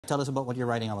Tell us about what you're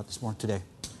writing about this morning today.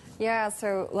 Yeah,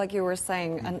 so like you were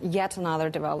saying, yet another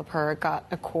developer got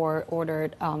a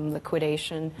court-ordered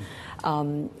liquidation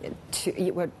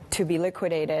to be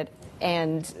liquidated,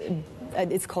 and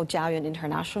it's called Jiayuan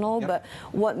International. Yep. But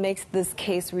what makes this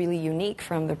case really unique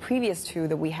from the previous two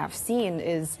that we have seen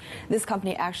is this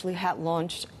company actually had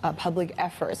launched public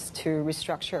efforts to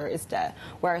restructure its debt,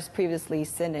 whereas previously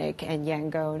CINIC and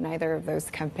Yango, neither of those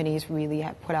companies really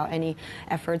had put out any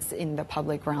efforts in the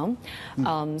public realm.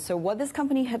 So what this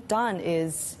company had done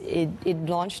is it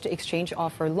launched the exchange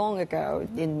offer long ago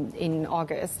in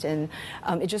August, and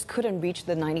it just couldn't reach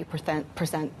the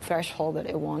 90% threshold that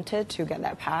it wanted to get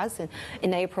that passed. And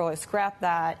in April, it scrapped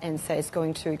that and said it's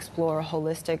going to explore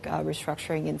holistic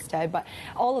restructuring instead. But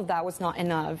all of that was not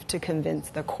enough to convince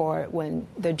the court. When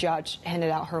the judge handed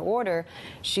out her order,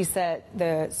 she said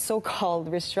the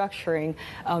so-called restructuring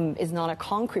is not a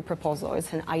concrete proposal.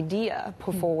 It's an idea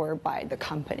put forward by the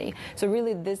company. So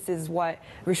really, this is what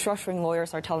restructuring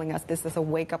lawyers are telling us. This is a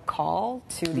wake-up call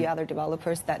to the other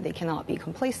developers that they cannot be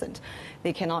complacent.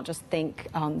 They cannot just think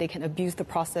they can abuse the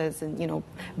process and,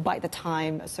 bite the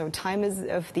time. So time is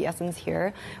of the essence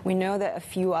here. We know that a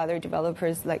few other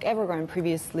developers, like Evergrande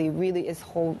previously, really its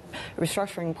whole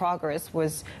restructuring progress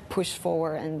was pushed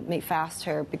forward and made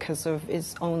faster because of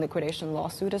its own liquidation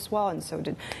lawsuit as well, and so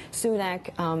did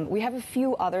CINIC. We have a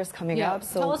few others coming up.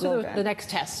 So tell us what the next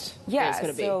test is going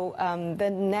to be. So the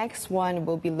next one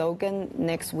will be Logan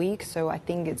next week. So I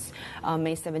think it's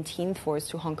May 17th for its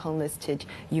two Hong Kong listed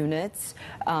units.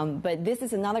 But this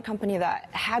is another company that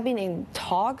had been in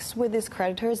talks with its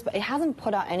creditors, but it hasn't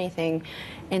put out anything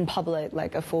in public,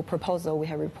 like a full proposal. We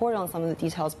have reported on some of the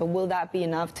details, but will that be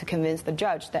enough to convince the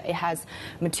judge that it has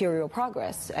material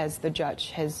progress as the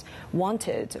judge has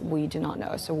wanted? We do not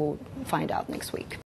know, so we'll find out next week.